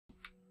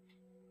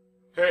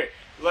Hey,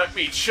 let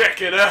me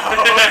check it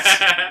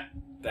out!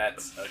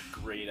 That's a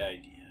great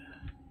idea.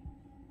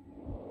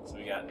 So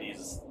we got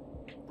these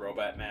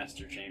robot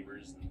master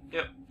chambers.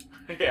 Yep.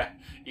 Yeah,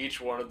 each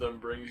one of them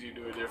brings you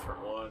to a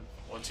different one.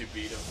 Once you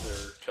beat them, their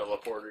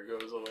teleporter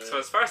goes away. So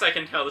as far as I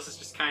can tell, this is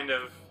just kind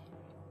of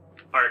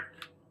art.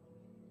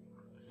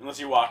 Unless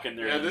you walk in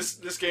there. Yeah, this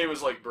game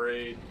is like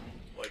Braid,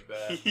 like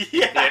that.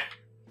 Yeah.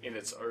 In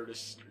its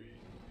artistry.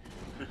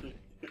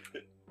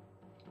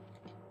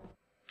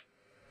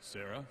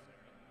 Sarah,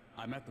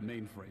 I'm at the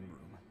mainframe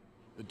room.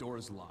 The door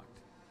is locked.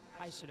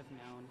 I should have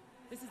known.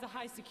 This is a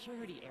high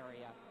security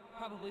area.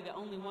 Probably the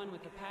only one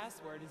with the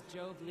password is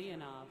Jove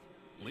Leonov.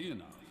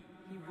 Leonov?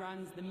 He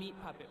runs the Meat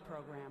Puppet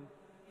program.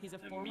 He's a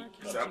former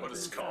Is that what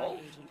it's called?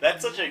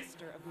 That's such a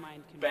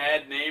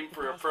bad name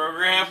for a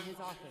program.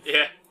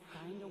 Yeah.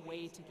 Find a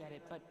way to get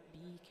it, but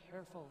be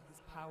careful.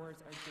 His powers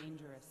are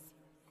dangerous.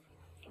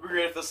 It'd be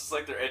great if this is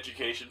like their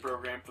education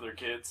program for their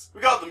kids.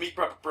 We call it the Meat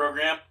Puppet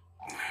program.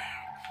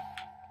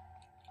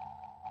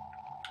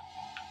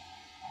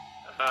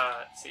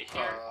 Let's see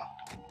here.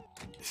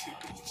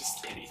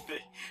 Just anything.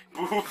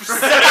 Boobs.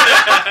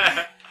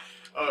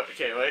 Oh,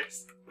 okay, wait.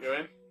 Go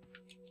in.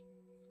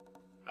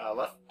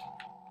 Left.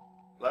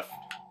 Left.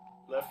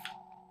 Left.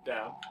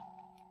 Down.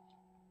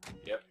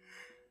 Yep.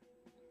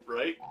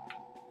 Right.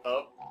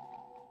 Up.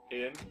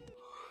 In.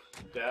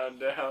 Down,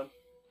 down.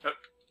 Up.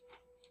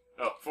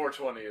 Oh,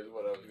 420 is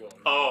what I was going for.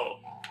 Oh.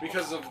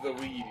 Because of the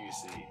weed, you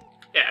see.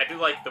 Yeah, I do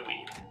like the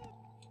weed.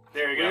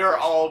 There you go. We are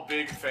all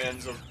big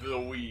fans of the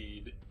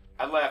weed.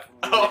 I'd laugh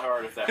really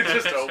hard if that It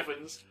just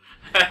opens.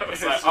 It's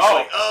It's like, just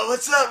oh,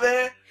 what's up,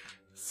 man?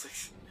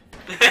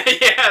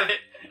 yeah,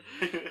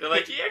 they're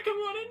like, yeah, come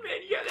on in,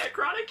 man. You got that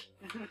chronic?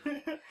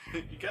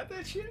 You got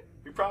that shit?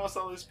 We promised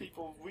all these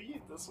people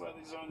weed. That's why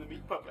these are in the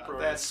Meat Puppet Got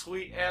program. that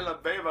sweet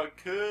Alabama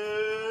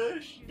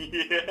kush.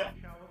 Yeah.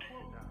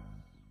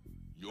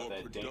 Your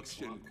That dank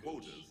production smoke.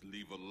 quotas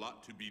leave a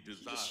lot to be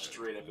desired. Just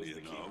straight up as the you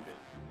know? Kingpin,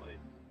 like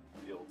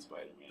the old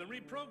Spider-Man. The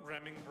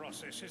reprogramming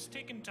process has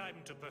taken time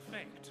to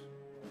perfect.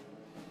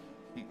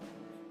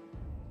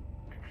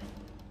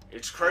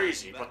 It's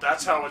crazy, but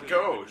that's how it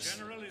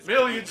goes.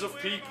 Millions of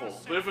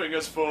people living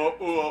as for But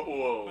the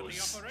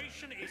uos.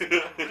 operation is now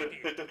ready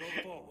to go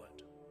forward.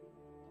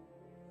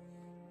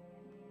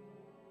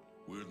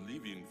 We're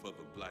leaving for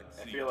the Black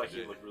Sea. I feel like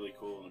today. he'd look really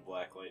cool in a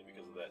black light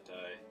because of that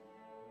tie.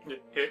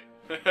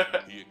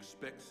 He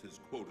expects his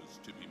quotas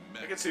to be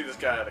met. I can see this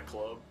guy at a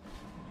club.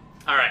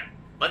 Alright,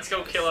 let's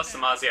go kill us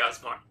some Ozzy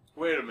Osbourne.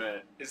 Wait a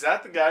minute. Is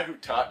that the guy who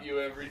taught you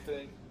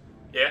everything?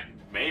 Yeah?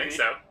 Maybe. I think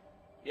so.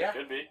 Yeah.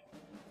 Could be.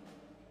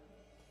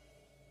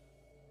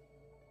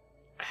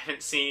 I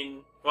haven't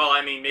seen... Well,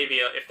 I mean, maybe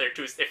if they're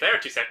two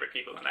separate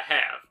people, then I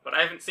have. But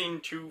I haven't seen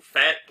two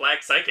fat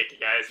black psychic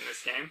guys in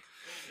this game.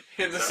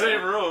 In the So-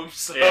 same room,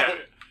 so... Yeah.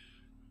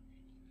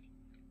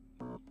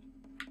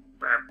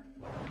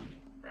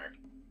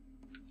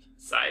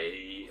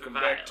 Come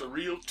back to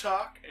Real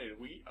Talk, and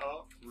we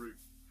are through.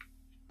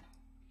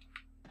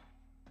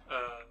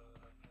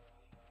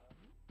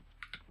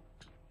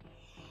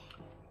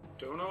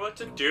 Don't know what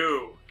to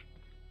do.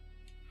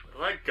 Where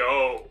do I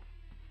go?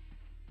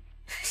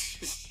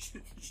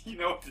 You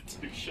know what to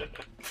do, shut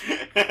up.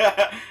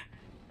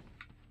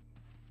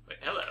 Wait,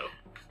 hello.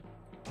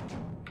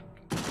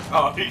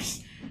 Oh,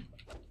 he's...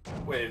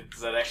 Wait,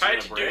 is that actually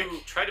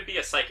Try to be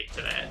a psychic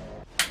to that.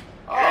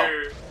 Oh,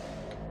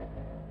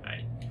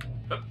 Right.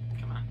 Oh,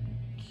 come on.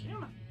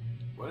 Come on.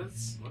 what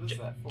is Get-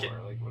 that for? get-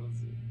 Like, what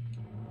is it?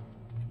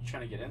 You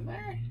trying to get in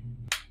there?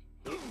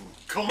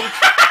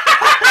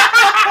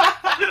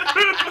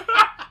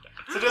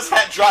 So just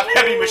drop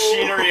heavy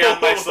machinery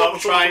on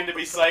myself trying to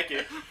be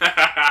psychic. That's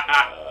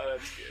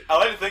good. I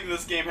like to think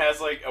this game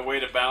has like a way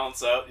to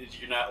balance out that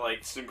you're not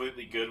like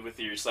completely good with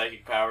your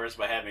psychic powers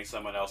by having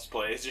someone else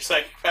play as your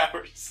psychic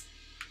powers.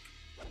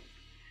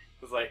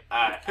 It's like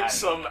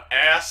Some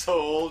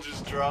asshole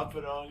just drop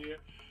it on you.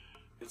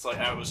 It's like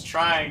I was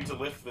trying to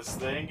lift this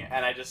thing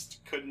and I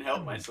just couldn't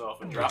help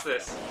myself and What's dropped it.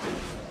 this?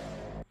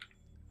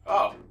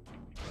 Oh,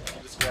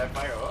 you just grab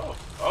fire.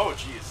 Oh,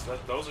 jeez,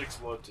 those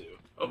explode too.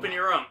 Open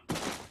your room.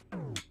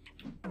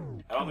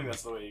 I don't think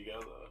that's the way you go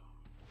though.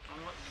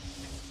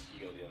 You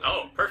go the other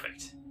Oh, way.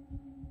 perfect.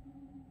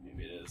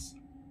 Maybe it is.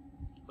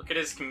 Look at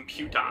his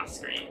computer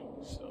screen.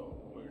 So,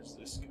 where's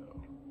this go?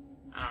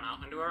 I don't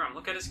know. Into our room.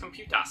 Look at his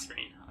computer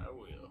screen. I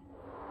will.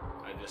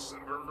 I just...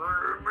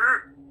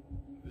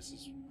 This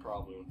is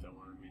probably what they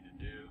wanted me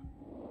to do.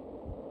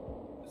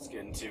 It's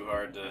getting too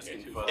hard to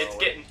skin too fuzz. It's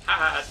getting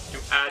hard, too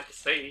hard to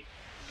say.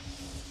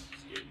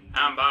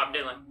 I'm Bob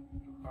Dylan.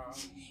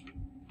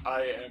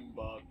 I am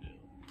Bob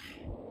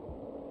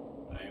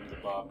Dylan. I am the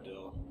Bob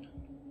Dill.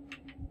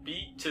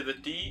 B to the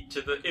D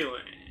to the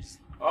Illinois.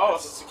 Oh,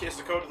 it's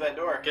the code to that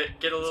door.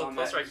 Get a little on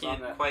closer. that- I it's on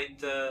can't that.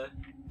 quite.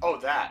 Oh,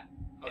 that.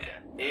 Okay.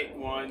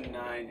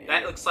 8198.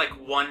 That looks like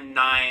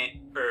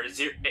 19 or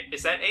 0.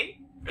 Is that 8?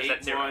 Or is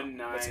that 0?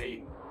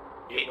 8198.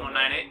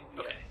 8198.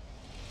 Okay.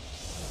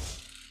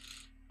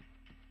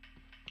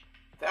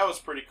 That was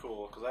pretty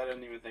cool because I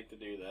didn't even think to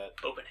do that.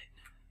 Open it.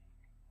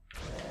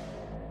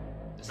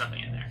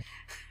 nothing in there.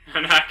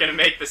 I'm not gonna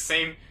make the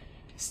same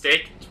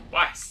mistake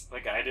twice.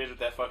 Like I did with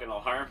that fucking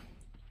alarm.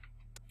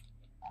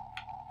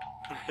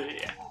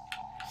 Yeah.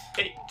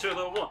 8 to the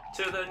 1,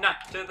 to the 9,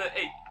 to the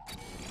 8.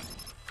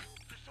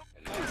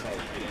 And that's how you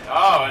get in.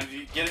 Oh, and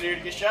you get in here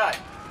to get shot.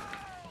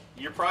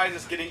 Your prize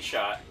is getting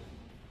shot.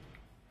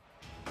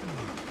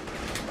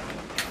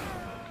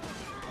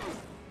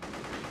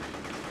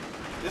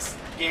 This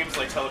game's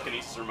like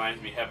telekinesis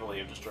reminds me heavily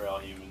of Destroy All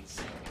Humans.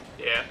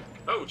 Yeah.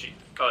 Oh, gee.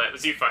 Oh, that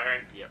was you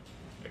firing? Yep.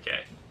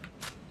 Okay.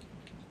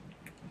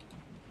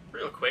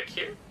 Real quick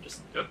here.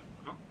 Just. Oh.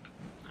 Oh.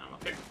 Now I'm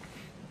up here.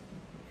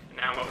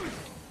 Now I'm up.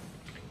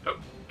 Oh,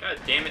 god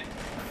damn it.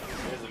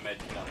 There's a med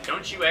kit on there.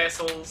 Don't you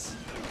assholes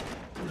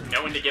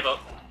know when to give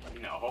up?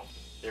 No.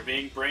 They're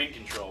being brain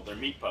controlled. They're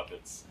meat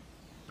puppets.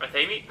 Are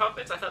they meat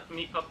puppets? I thought the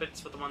meat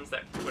puppets were the ones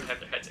that would have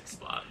their heads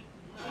explode.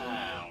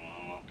 I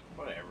don't know.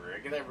 Whatever.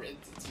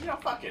 It's, you know,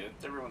 fuck it.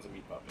 Everyone's a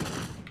meat puppet.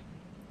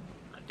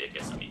 I did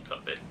get some meat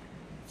puppet.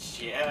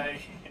 Yeah,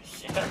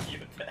 yeah, you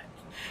with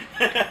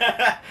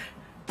that.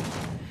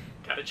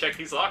 Gotta check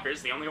these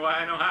lockers, the only way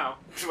I know how.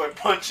 By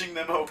punching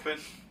them open.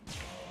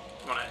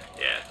 Wanna,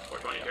 yeah,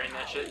 420 drain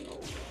that shit. I'm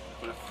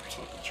gonna force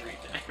one to treat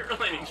I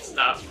really need to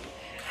stop.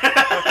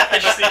 I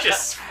just need to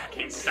just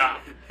fucking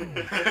stop.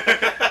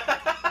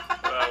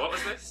 What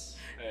was this?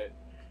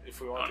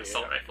 If we want an to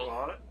assault hit rifle.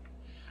 on it.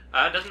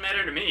 It doesn't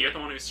matter to me, you're the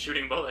one who's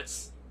shooting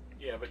bullets.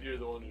 Yeah, but you're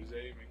the one who's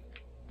aiming.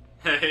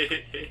 Let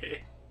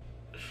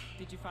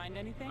Did you find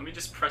anything? me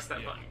just press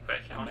that button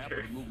quick. I A don't map care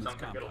of the if movement's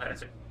something will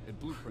complex happen. and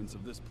blueprints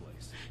of this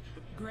place.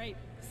 Great.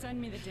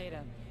 Send me the data.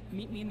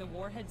 Meet me in the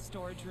warhead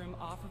storage room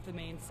off of the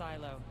main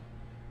silo.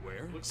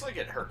 Where? Looks like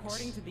it hurts.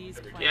 According to these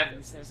Every plans,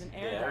 Yeah. there's an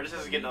air Yeah, duct this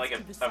is that getting leads like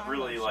to the a silo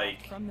really, shaft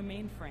like- from the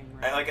mainframe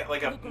room. like a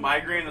Look around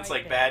migraine that's right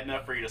like there. bad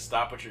enough for you to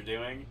stop what you're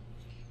doing,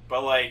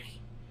 but like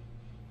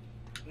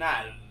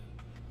not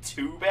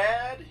too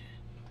bad.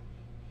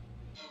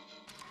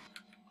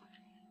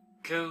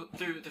 Go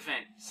through the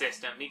vent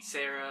system. Meet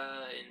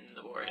Sarah in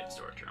the warhead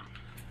storage room.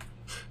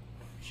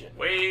 Shit.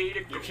 Way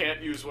to go. You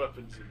can't use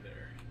weapons in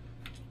there.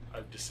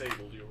 I've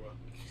disabled your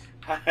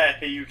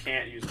weapons. You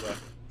can't use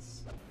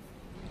weapons.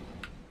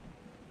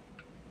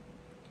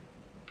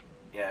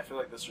 Yeah, I feel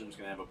like this room's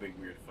gonna have a big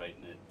weird fight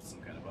in it.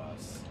 Some kind of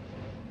boss.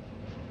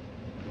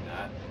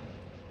 Not.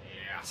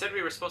 I said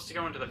we were supposed to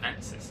go into the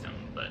vent system,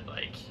 but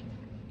like,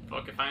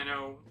 fuck if I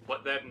know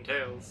what that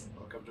entails.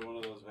 Walk up to one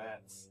of those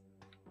vats.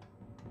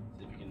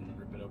 See if you can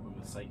rip it open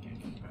with psychic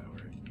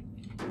power.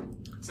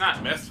 It's not.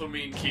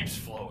 Methylamine keeps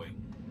flowing.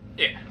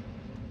 Yeah.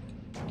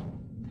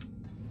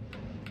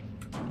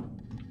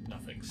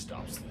 Nothing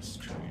stops this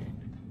train.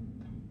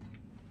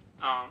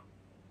 I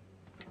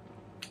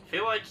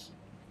feel like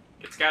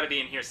it's got to be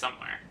in here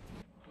somewhere.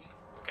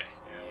 Okay.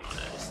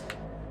 Just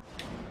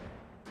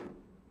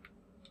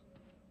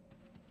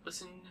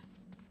listen,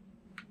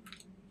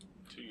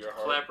 To your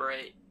heart.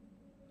 collaborate,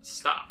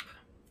 stop.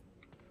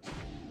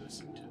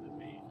 Listen to the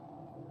beat.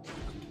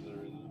 To the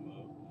rhythm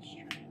of the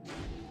street.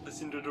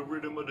 Listen to the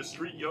rhythm of the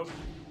street, yo.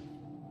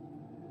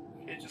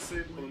 It's a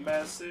simple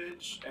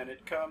message, and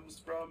it comes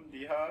from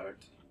the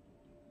heart.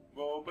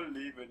 Oh,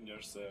 believe in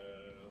yourself.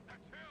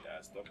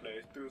 That's the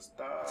place to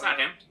start. It's not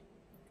him.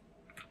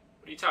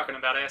 What are you talking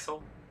about,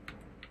 asshole?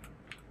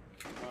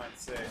 Might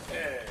say,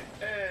 hey,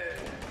 hey,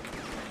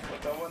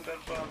 what a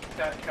wonderful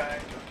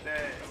kind of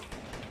day.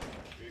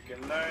 You can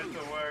learn to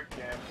work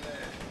and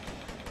play.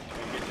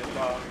 You get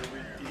along with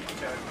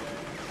each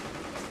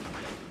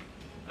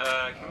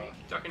other. Can we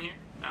duck in here?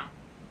 No.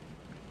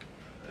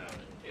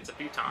 It's a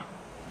futon.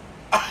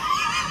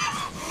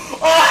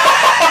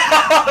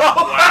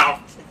 Wow.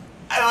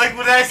 I like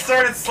when I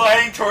started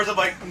sliding towards it, I'm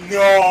like,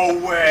 no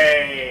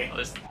way. Well,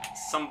 there's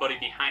somebody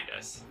behind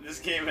us. This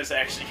game is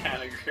actually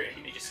kind of great.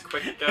 Let me just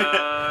quick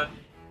top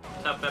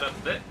that up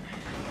a bit.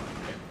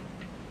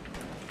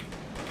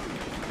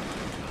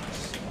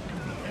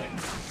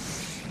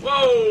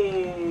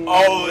 Whoa!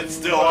 Oh, it's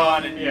still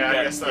on, and Yeah, I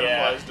you guess that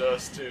applies to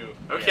us too.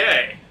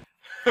 Okay.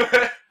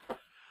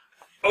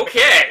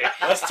 Okay.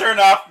 Let's turn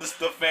off the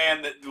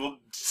fan that will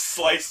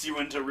slice you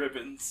into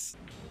ribbons.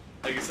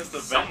 Like, it's just the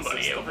vent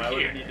Somebody system. over I would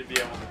here. need to be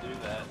able to do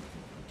that.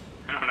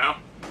 I don't know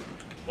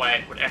why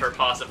it would ever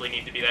possibly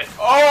need to be that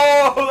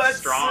Oh, that's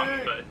strong,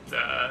 sick.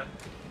 but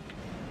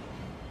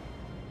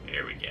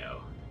here we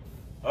go.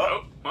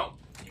 Oh. Well.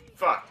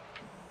 Fuck.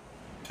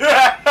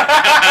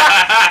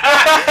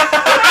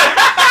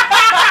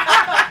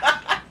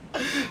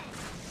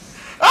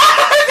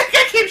 I think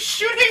I keep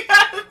shooting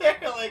out of there.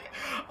 Like,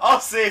 I'll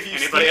save you.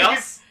 Anybody Steve.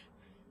 else?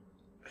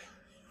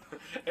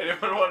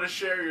 Anyone want to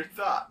share your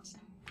thoughts?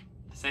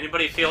 Does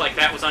anybody feel like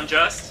that was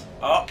unjust?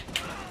 Oh,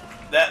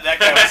 that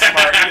guy was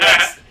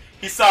smart.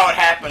 He saw what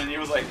happened and he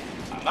was like,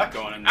 I'm not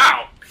going in there.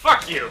 Ow!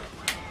 Fuck you!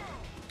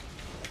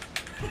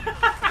 You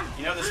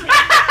know what this means?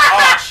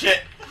 Oh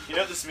shit! You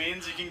know what this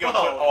means? You can go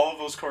Whoa. put all of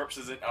those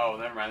corpses in. Oh,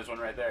 never mind. There's one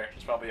right there.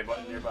 There's probably a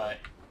button nearby.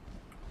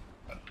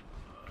 That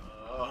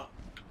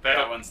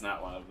That'll, one's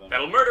not one of them.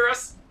 that'll murder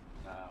us!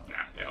 No. No,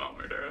 it won't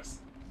murder us.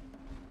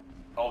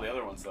 All the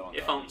other ones though on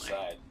If the other only.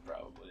 side,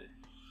 probably.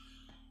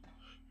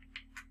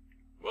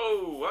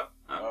 Whoa, what?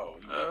 Oh,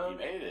 you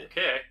made it.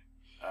 Okay.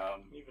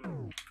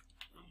 Even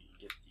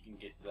you can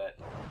get that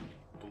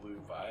blue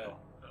vial.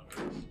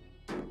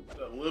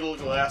 A little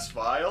glass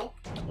vial?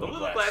 A little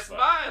glass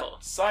vial.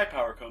 Psi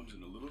power comes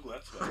in a little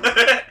glass vial.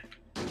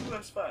 Little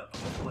glass vial.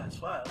 Little glass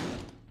vial.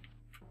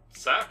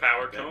 Psi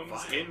power That comes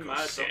vial in goes my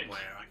dick.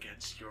 somewhere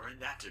against your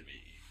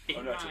anatomy.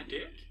 In not my your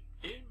dick.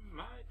 In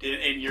my dick.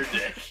 In your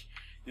dick.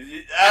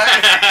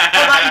 I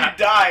thought you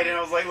died, and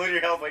I was like, look at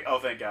your health, like, oh,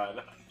 thank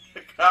God.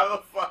 How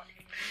the fuck?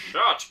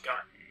 Shotgun.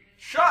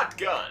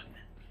 Shotgun!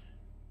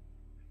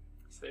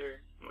 Is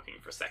there? I'm looking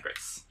for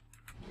secrets.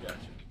 Gotcha.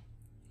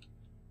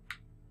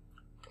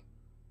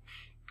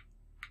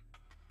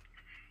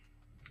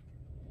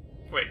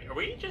 Wait, are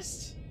we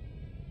just...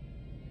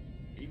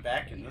 Are you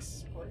back in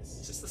this place?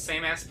 Is this the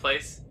same ass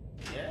place?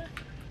 Yeah?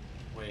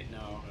 Wait,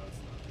 no it's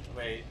not.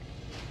 Wait.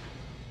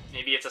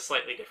 Maybe it's a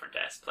slightly different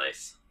ass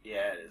place.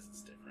 Yeah, it is.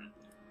 It's different.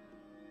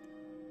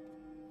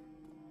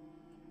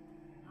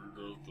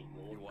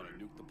 You want to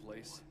nuke the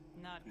place?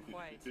 Not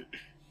quite.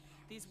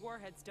 These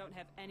warheads don't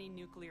have any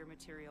nuclear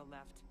material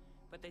left,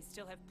 but they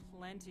still have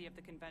plenty of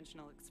the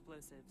conventional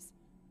explosives.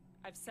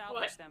 I've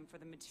salvaged them for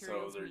the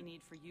materials we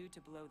need for you to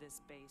blow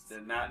this base.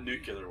 They're not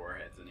nuclear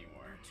warheads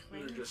anymore.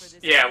 Training for this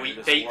Yeah,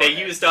 mission. they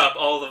used up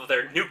all of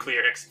their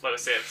nuclear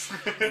explosives.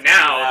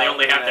 Now they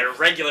only have their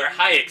regular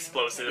high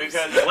explosives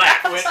Because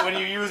left. when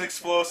you use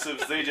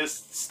explosives, they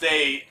just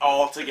stay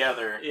all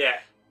together. Yeah.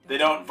 They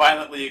don't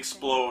violently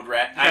explode.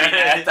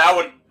 I mean, that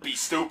would be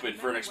stupid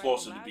for an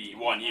explosive to be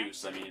one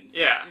use. I mean,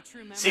 Yeah. Your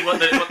true memory- See, what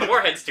the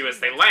warheads do is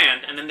they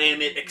land, and then they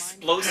emit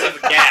explosive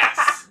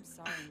gas I'm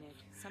sorry, Nick.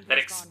 Something's that gone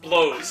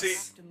explodes wrong. See, We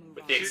have to move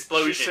with on. the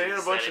explosions. She's saying a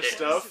bunch of that it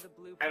stuff,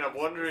 and I'm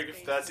wondering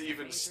if that's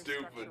even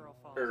stupid,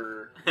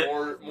 or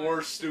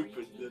more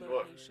stupid than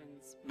what.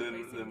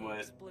 than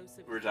what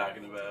we're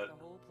talking about.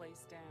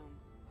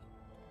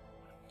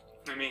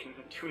 I mean,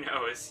 who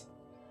knows?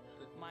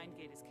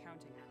 Mindgate is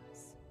counting on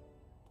us.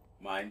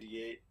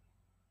 Mindgate.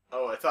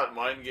 Oh, I thought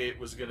Mindgate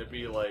was gonna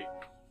be like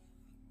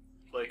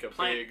a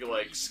big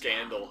like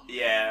scandal.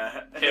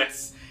 Yeah,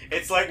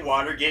 it's like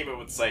Watergate but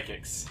with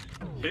psychics.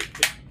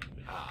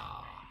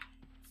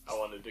 I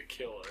wanted to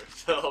kill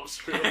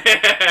ourselves. Really.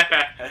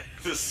 I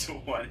just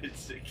wanted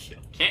to kill.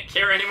 Can't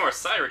carry any more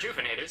Psi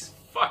rejuvenators.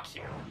 Fuck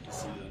you.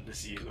 To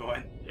see the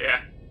one.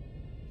 Yeah.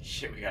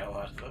 Shit, we got a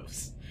lot of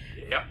those.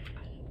 Yep.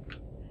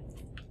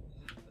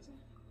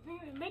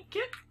 Med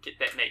kit? Get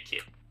that med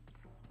kit.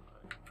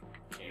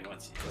 Okay,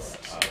 what's this?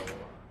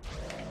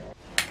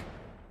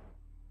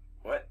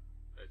 What?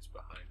 It's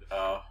behind us.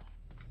 Oh.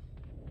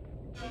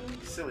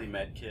 Silly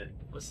medkit.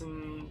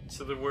 Listen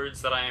to the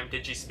words that I am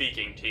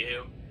digi-speaking to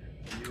you.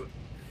 You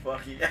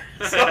fucking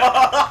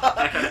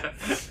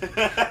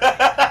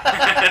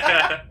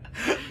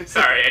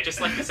Sorry, I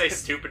just like to say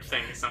stupid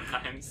things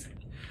sometimes.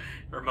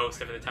 Or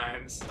most of the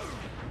times.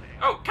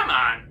 Oh, come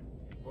on!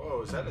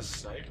 Whoa, is that a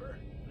sniper?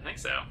 I think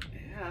so.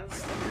 Yeah,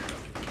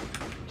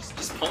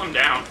 Just pull him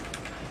down.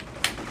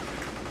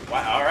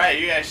 wow, alright,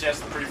 you actually have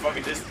some pretty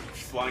fucking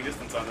long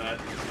distance on that.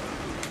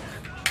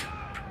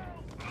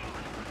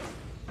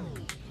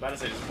 About to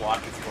say just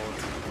block its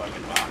bullets in the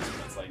fucking box,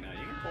 but it's like, no,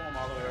 you can pull them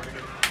all the way over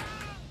here.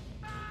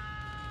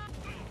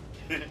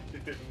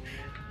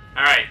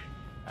 Alright.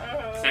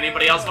 Does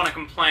anybody else want to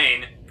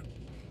complain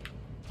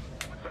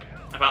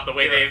about the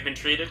way they have been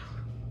treated?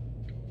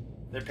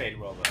 They're paid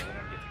well, though. They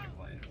don't get to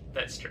complain.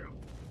 That's true.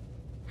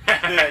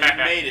 Yeah,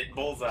 you made it.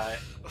 Bullseye.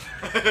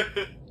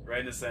 Right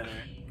in the center.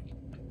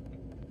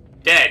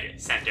 Dead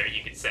center,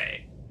 you could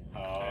say.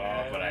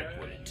 Oh, but I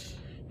wouldn't.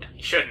 No,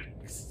 you shouldn't.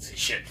 You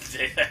shouldn't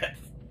say that.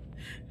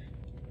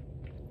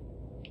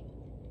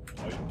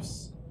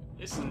 Oops.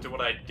 Listen to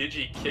what I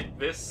digi-kick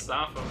this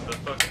off of the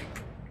fucking...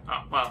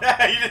 Oh, well.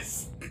 He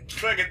just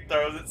fucking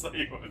throws it so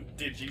you won't.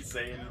 Did you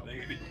say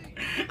anything?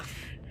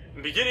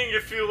 I'm beginning to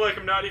feel like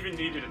I'm not even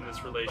needed in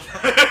this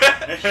relationship.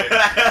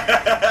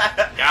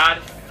 God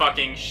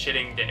fucking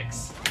shitting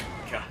dicks.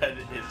 God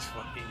is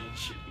fucking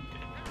shitting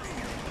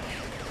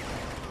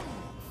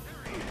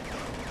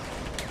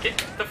Get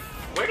the...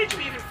 Where did you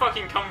even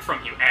fucking come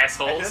from, you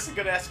assholes? That's a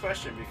good ass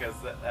question because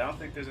I don't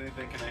think there's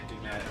anything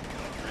connecting that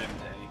rim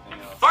to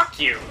anything else. Fuck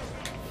you!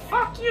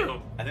 Fuck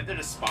you! I think they're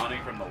just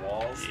spawning from the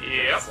walls.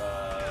 Yep. Because,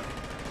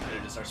 they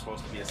just are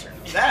supposed to be a certain.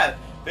 That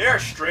they are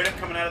straight up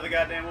coming out of the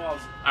goddamn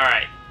walls.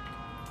 Alright.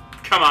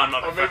 Come on,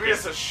 Or motherfucker. maybe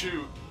it's a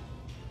shoot.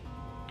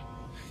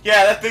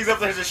 Yeah, that thing's up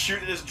there just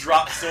shooting, just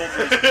drop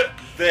soldiers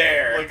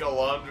there. Like a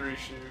laundry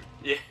chute.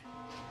 Yeah.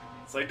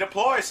 It's like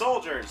deploy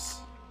soldiers.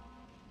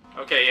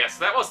 Okay, yeah,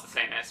 so that was the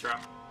same ass room.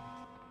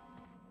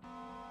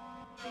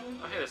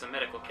 Oh, hey, there's a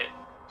medical kit.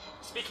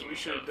 Speaking We of...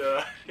 should,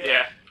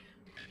 Yeah.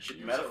 You should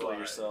Use medical our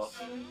lives.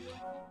 yourself.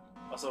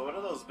 Also, what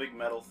are those big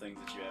metal things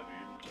that you have in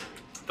your inventory?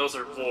 Those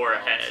are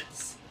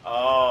warheads.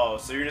 Oh,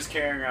 so you're just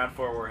carrying around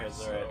 4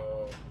 warheads, alright.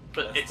 So,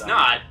 But That's it's dumb.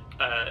 not,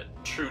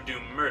 true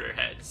doom murder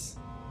heads.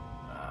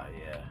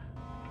 Yeah.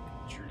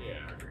 True Yeah.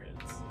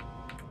 murderheads.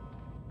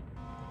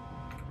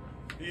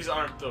 these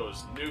aren't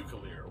those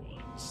nuclear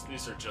ones.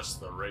 These are just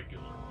the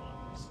regular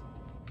ones.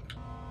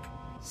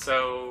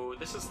 So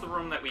this is the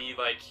room that we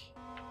like.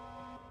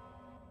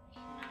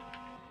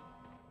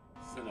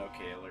 It's an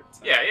okay alert.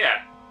 Yeah,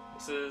 yeah.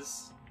 This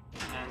is.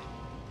 And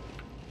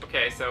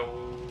okay, so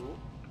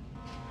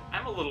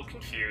I'm a little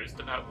confused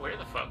about where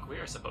the fuck we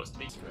are supposed to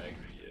be.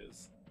 Gregory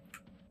is.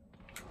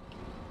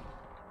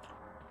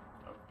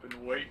 I've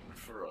been waiting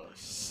for a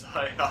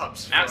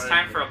Psi-Ops. Now it's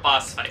time for a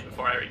boss fight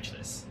before I reach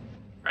this,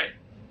 right?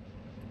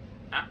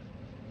 Huh?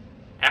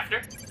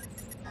 After?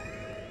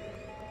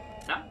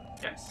 No?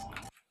 Yes? No?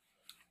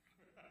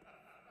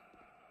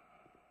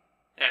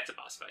 Yeah, it's a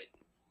boss fight.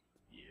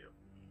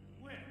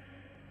 Well,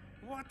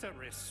 what a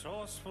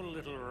resourceful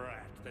little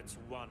rat that's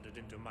wandered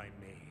into my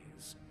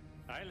maze.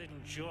 I'll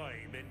enjoy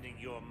bending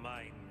your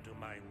mind to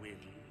my will.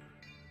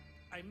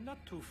 I'm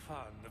not too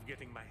fond of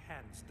getting my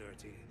hands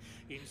dirty.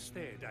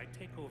 Instead, I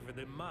take over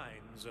the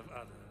minds of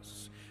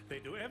others. They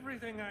do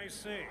everything I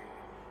say,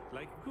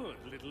 like good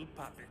little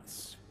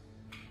puppets.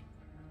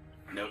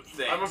 No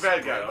thanks. I'm a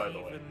bad guy, by the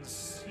way. Even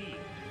see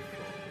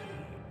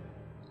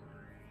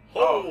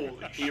Holy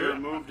He shit.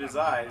 removed his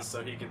eyes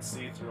so he could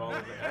see through all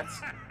of it.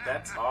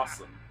 That's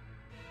awesome.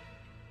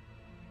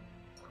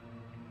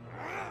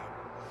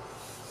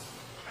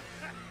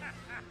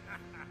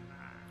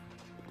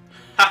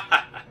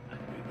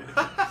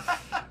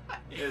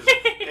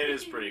 It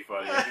is pretty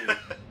funny.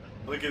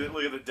 Look at it.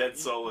 Look at the dead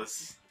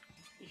soulless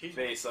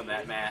face on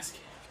that mask.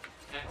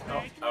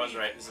 Oh, I was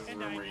right. This is a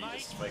room where you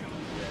just fight with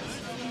you guys.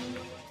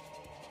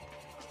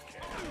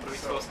 What are we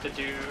supposed to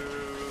do?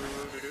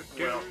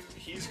 Well,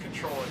 he's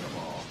controlling them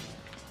all.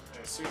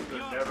 I assume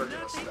they're never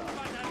gonna stop.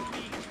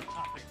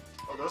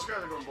 Oh, those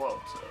guys are gonna blow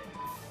up, so.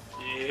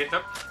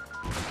 Yep.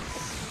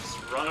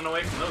 Just running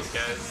away from those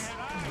guys.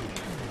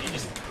 Can you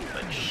just,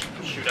 like,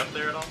 shoot up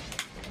there at all?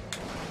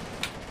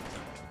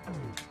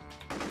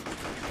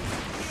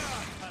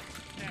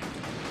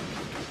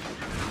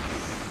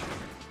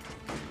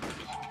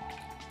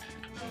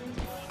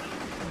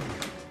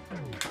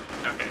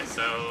 Okay,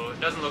 so it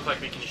doesn't look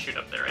like we can shoot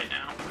up there right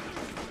now.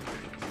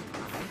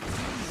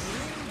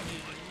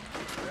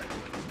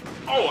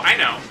 Oh, I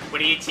know.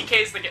 When he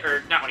TKs the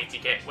or not when he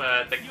TK,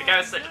 the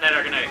guys that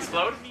are gonna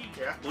explode,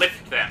 Yeah.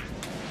 lift them.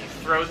 You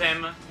throw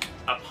them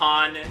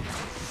upon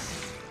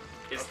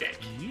his dick.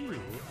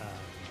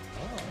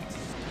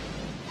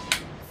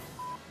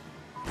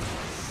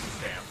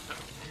 Damn.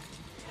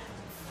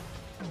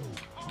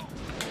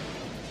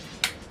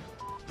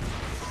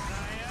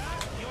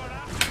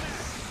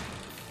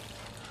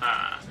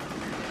 Huh.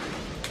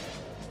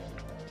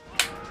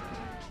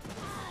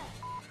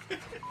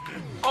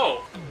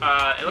 Oh,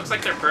 it looks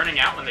like they're burning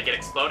out when they get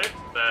exploded.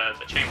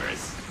 The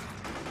chambers.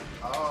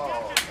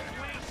 Oh, okay.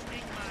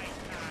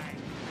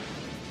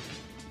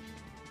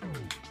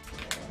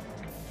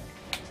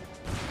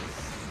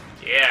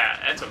 Yeah,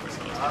 that's what we're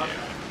supposed to do.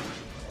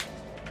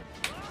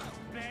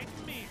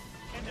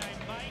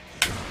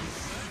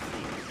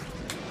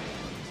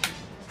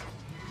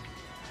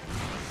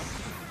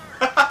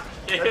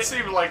 That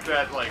seemed like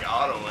that, like,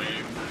 auto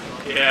aim.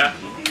 Yeah.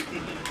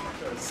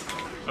 'Cause-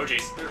 Oh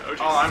jeez. Oh jeez.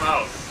 Oh, I'm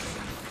out.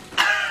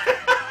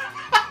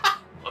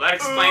 Well, that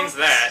explains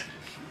that.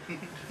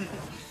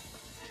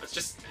 Let's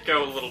just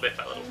go a little bit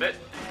by little bit.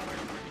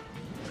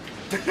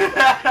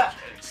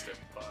 Instant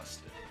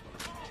busted.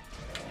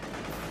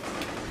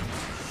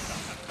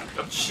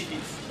 Oh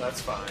jeez.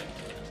 That's fine.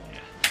 Yeah.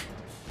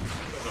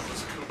 That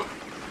was cool.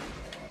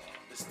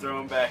 Just throw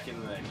him back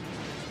in there.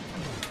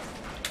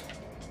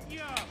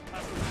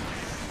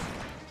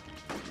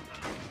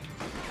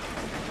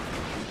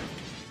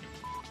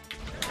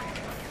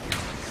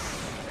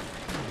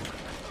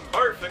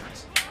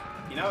 Perfect.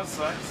 You know what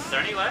sucks? Is there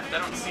any left? I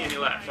don't see any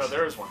left. No,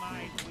 there is one.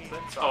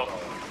 Oh,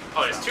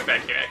 there's two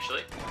back here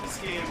actually. This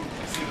game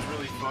seems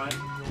really fun,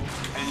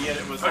 and yet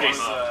it was Okay.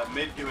 a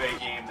Midway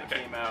game that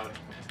Okay. came out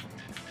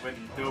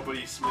when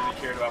nobody really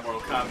cared about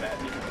Mortal Kombat.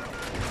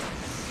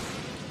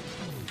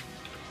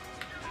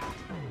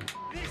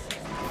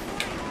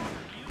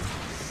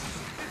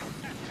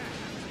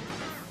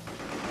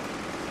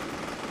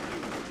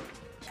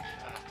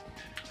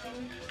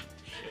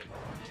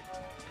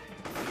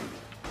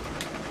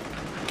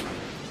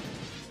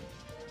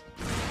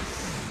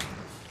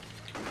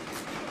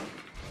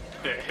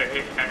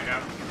 I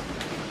know.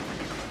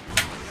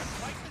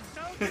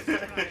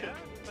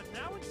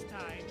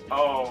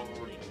 Oh,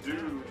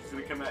 dude, he's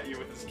gonna come at you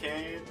with his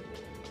cane.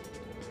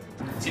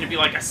 It's gonna be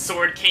like a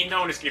sword cane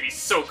though, and it's gonna be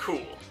so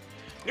cool.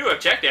 New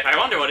objective, I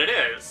wonder what it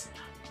is.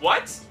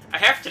 What? I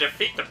have to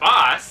defeat the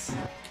boss?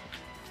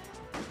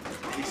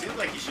 He seems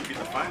like he should be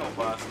the final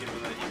boss,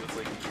 given that he was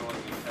like controlling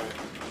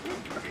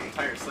the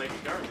entire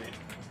psychic army.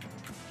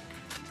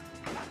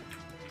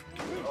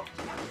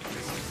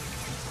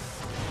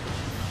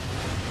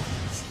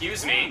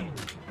 Excuse me.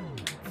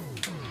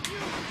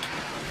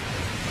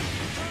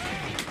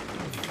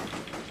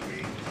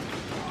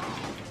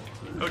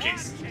 Oh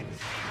jeez.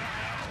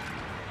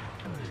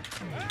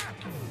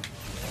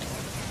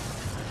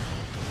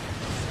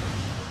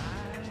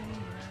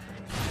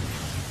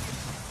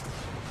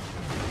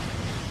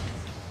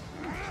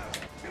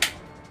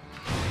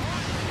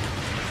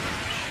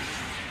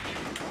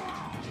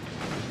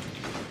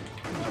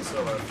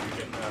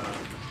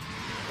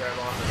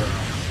 spawned a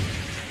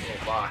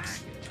little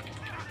box.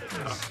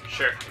 Oh,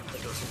 sure.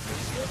 That does some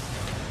good stuff.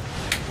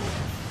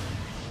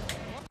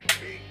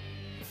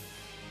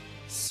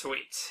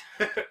 Sweet.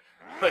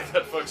 Like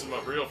that fucks him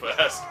up real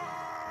fast.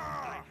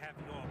 I have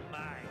your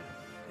mind.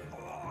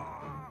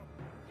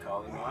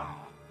 Call him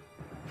up.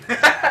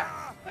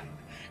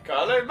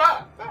 Call him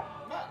up.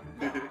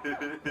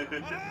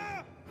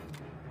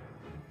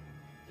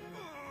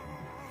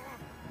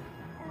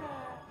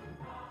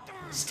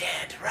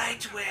 Stand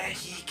right where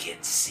he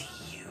can see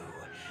you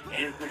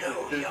and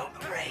blow your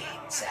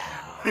brains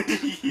out.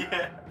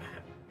 Yeah.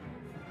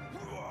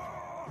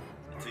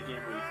 It's a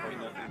game where you fight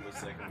nothing but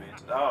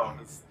psychomantic. Oh,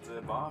 it's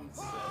the bomb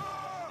set.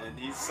 And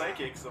he's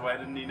psychic, so why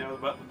didn't he know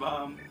about the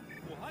bomb?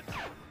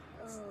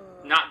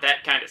 Not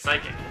that kind of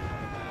psychic.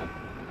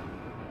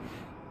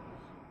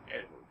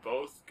 And we're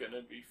both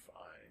gonna be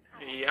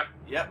fine. Yep.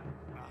 Yep.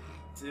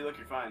 See, look,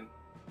 you're fine.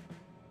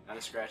 Not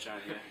a scratch on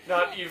you.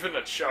 Not even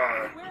a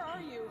char. Where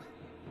are you?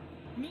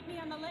 Meet me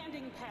on the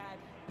landing pad.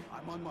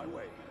 I'm on my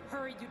way.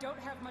 Hurry, you don't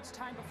have much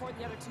time before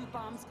the other 2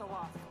 bombs go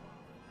off.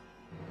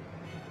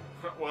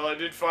 Well, I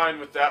did fine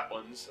with that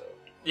one, so.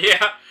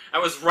 Yeah, I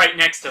was right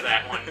next to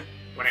that one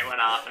when it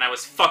went off, and I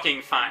was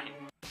fucking fine.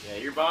 Yeah,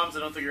 your bombs I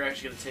don't think are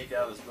actually going to take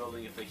out this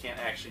building if they can't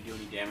actually do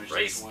any damage. to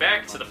Race this one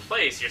back to the bomb.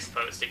 place you're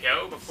supposed to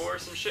go before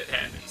some shit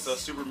happens. So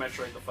Super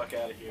Metroid the fuck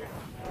out of here.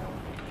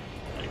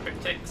 Really quick,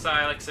 take the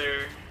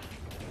Psi-Elixir.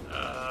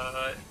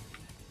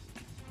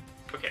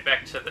 Okay,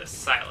 back to the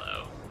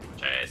silo,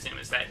 which I assume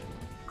is that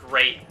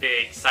great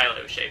big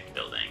silo-shaped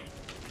building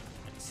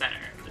in the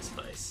center of this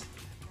place.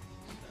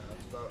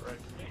 That's about right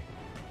to me.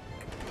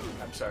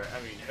 I'm sorry, I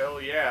mean, hell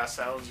yeah,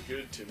 sounds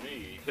good to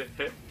me.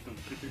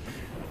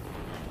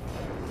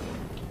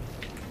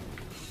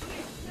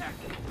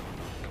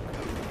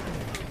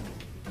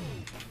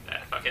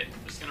 Fuck it,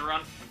 I'm just gonna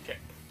run. Okay.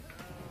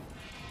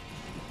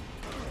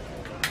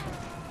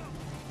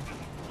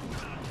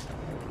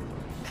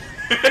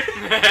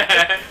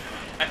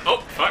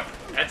 Oh, fuck.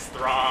 That's the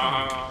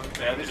wrong.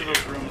 Yeah, these are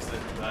those rooms that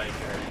like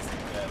are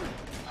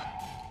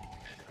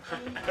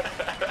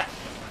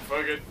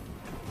Fuck it.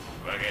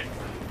 Fuck it.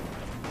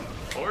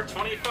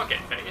 420, fuck it,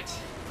 faggot.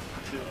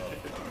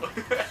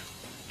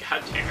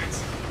 God damn it.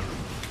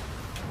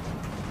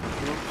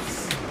 Oops.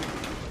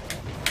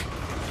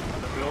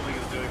 The building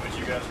is doing what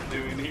you guys are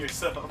doing to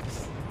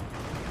yourselves.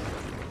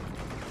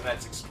 And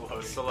that's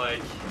exploding. So,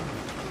 like,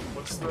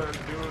 What's the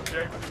new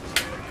objective?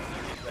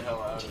 Get the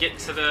hell out of get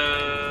to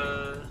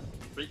the...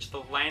 reach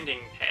the landing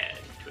pad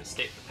to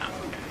escape the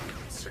pound.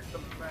 Stick the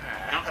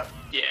I don't... map.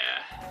 Yeah.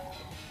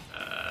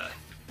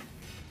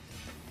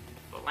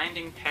 The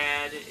landing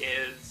pad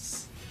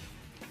is...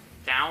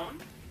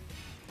 down?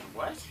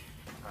 What?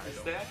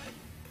 Is that?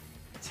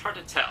 It's hard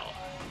to tell.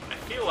 I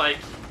feel like...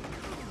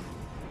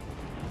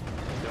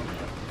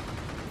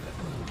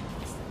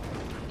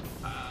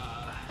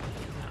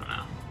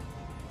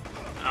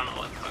 I don't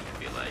know what the fuck I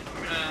feel like.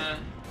 I'm gonna...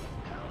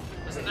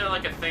 Isn't there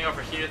like a thing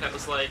over here that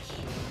was like...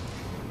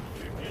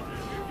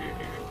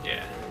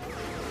 Yeah.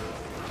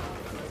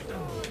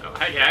 Oh,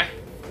 hi guy.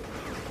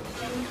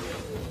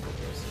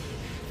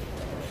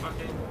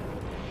 Fucking...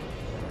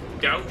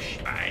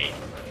 douchebag.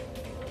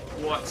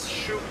 What's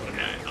shooting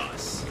at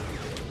us?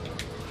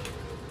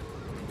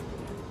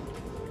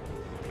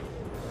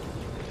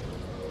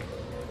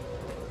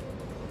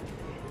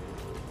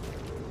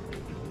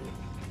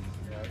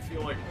 Yeah, I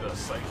feel like the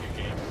psychic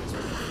game is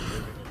really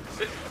living in this.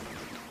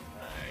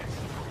 Nice.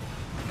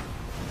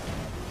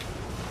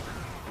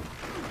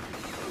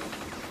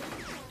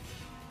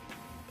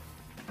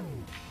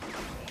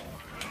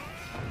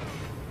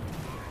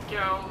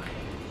 Go.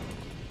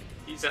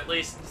 He's at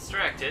least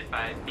distracted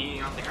by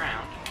being on the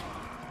ground.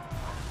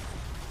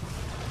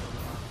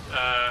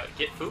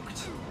 Get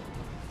fooked.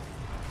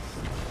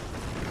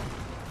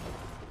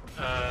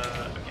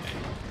 Okay.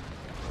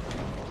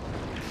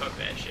 Fuck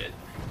that shit.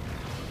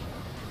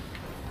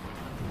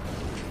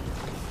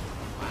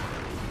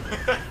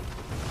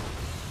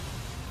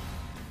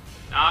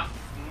 Not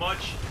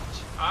much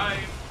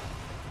time.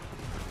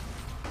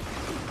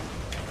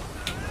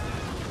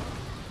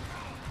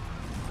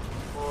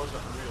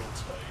 Wasn't real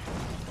tight.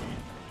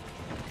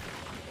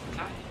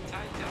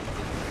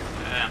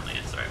 I'm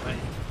landing the right way.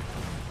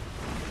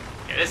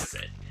 Okay, this is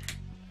it.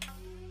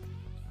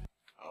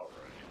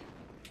 Alright.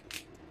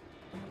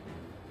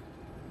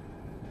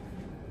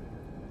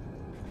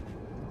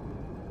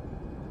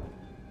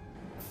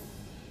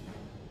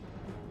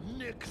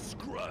 Nick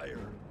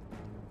Scryer.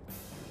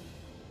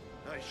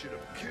 I should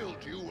have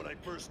killed you when I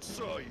first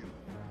saw you.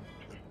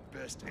 The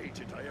best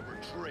agent I ever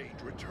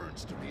trained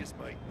returns to me as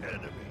my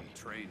enemy.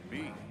 Train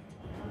me.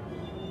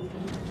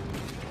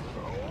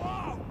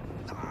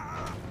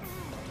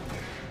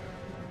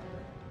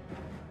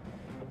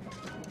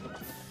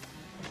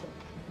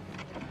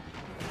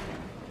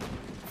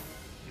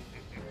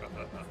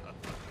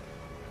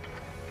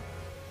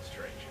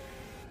 Strange.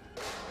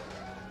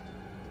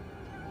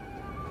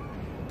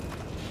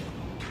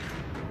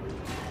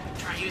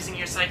 Try using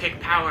your psychic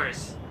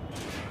powers.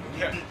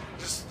 Yeah,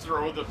 just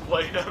throw the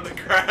blade on the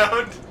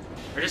ground.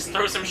 Or just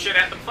throw some shit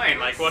at the plane,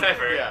 like,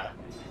 whatever. Yeah.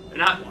 They're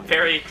not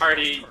very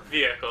hardy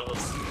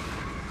vehicles.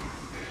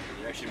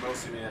 They're actually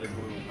mostly made out of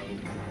glue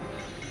and hope.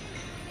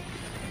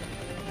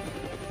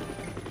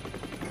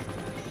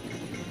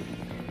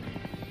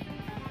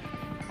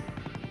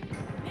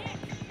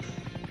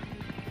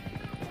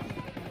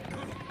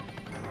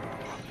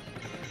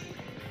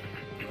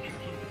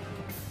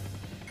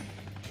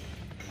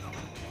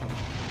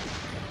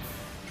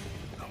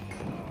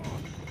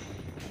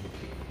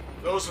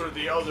 Those were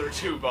the other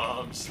two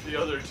bombs. The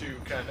other two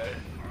kind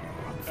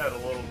of had a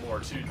little more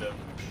to them.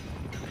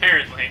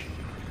 Apparently.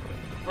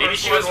 Maybe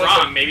she was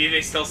wrong. Maybe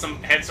they still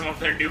had some of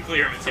their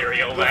nuclear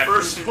material left. The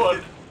first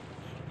one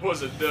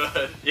was a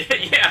dud.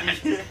 Yeah.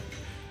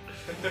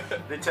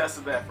 They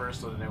tested that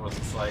first one and it was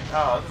just like,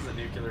 oh, this isn't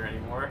nuclear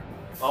anymore.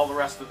 All the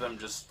rest of them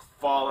just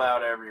fall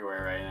out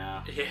everywhere right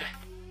now. Yeah.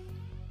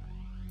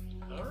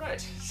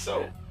 Alright,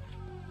 so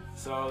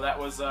that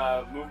was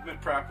movement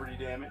property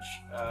damage.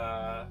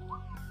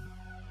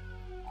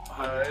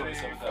 Any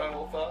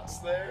final thoughts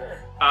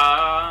there?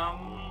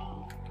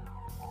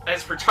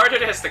 As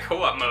retarded as the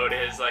co-op mode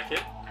is, like,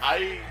 it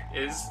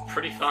is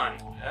pretty fun.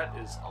 That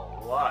is a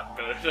lot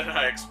better than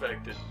I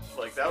expected.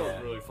 Like, that was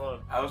really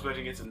fun. I was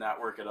waiting it to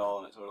not work at all,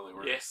 and it totally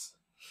works. Yes.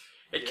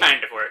 It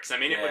kind of works. I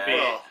mean, it would be,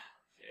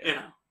 you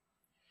know,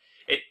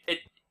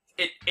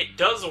 it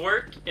does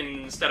work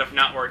instead of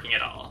not working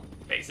at all,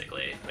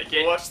 basically. Like,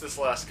 watch this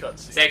last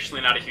cutscene. It's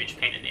actually not a huge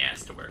pain in the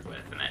ass to work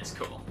with, and that's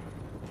cool.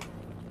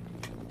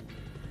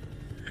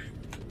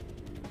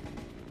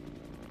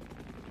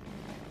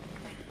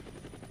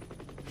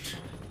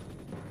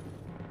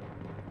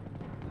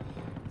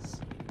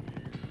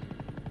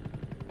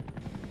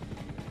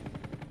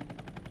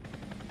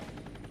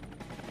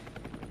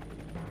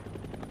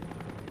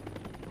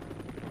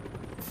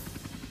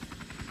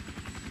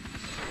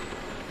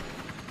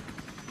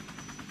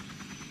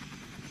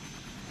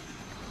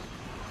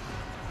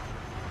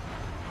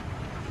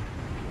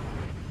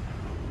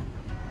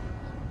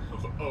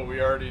 Oh,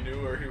 we already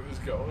knew where he was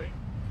going?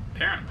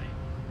 Apparently.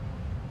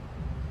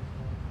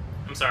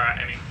 I'm sorry,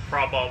 I mean,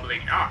 probably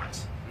not.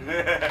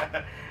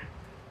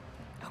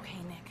 Okay,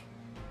 Nick.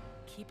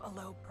 Keep a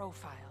low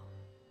profile.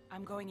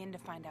 I'm going in to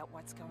find out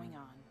what's going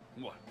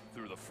on. What,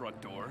 through the front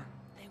door?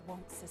 They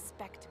won't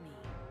suspect me.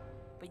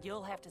 But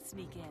you'll have to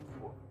sneak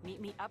in.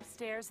 Meet me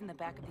upstairs in the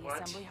back of the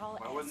assembly hall.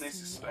 Why wouldn't they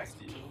suspect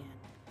you?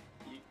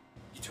 Can.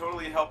 You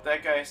totally helped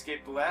that guy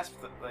escape the last,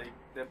 like,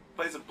 that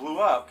place that blew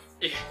up.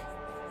 Yeah.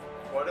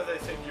 Why do they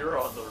think you're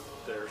on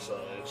their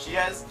side?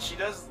 She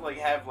does like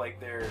have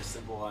like their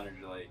symbol on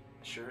her like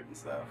shirt and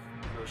stuff.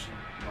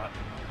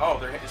 So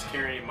they're just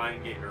carrying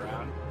Mindgate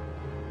around.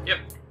 Yep.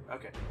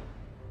 Okay.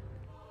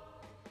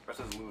 That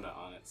says Luna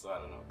on it, so I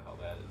don't know how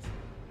that is.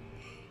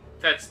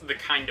 That's the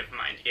kind of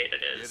Mindgate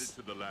it Get is. it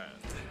to the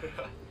land.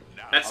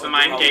 That's the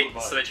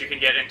Mindgate so that you can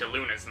get into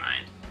Luna's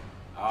mind.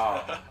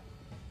 Oh.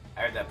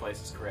 I heard that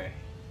place is cray.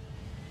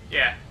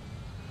 Yeah.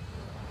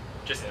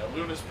 Yeah,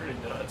 Luna's pretty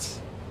nuts.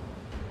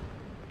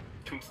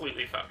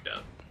 Completely fucked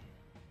up.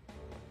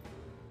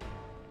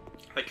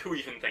 Like, who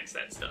even thinks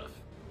that stuff?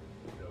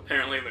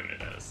 Apparently Luna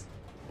does.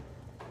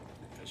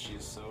 Because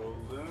she's so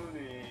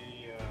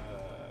loony.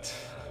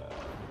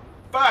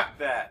 Fuck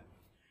that!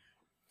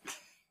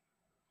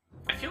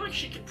 I feel like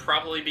she could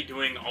probably be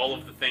doing all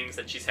of the things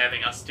that she's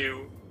having us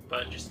do,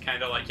 but just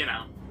kind of like, you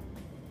know.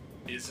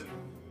 Isn't.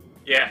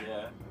 Yeah.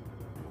 Yeah.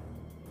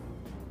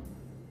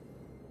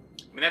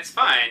 I mean, that's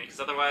fine, because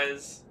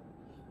otherwise...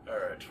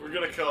 Alright, we're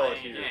gonna call it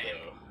here,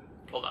 though.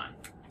 Hold on.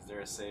 Is there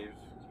a save?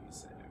 Can you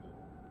save?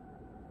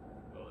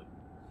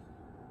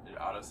 Did it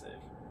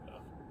auto-save? No.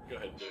 Go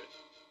ahead and do it.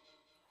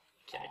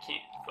 Okay, I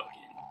can't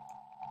fucking...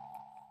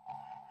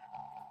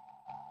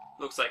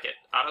 Looks like it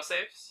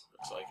autosaves?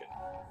 Looks like it.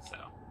 So...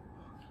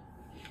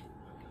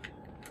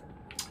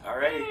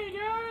 Alrighty. Hey,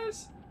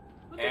 guys!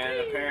 And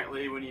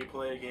apparently when you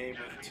play a game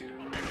with two...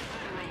 An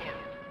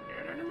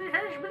enemy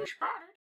has been spotted!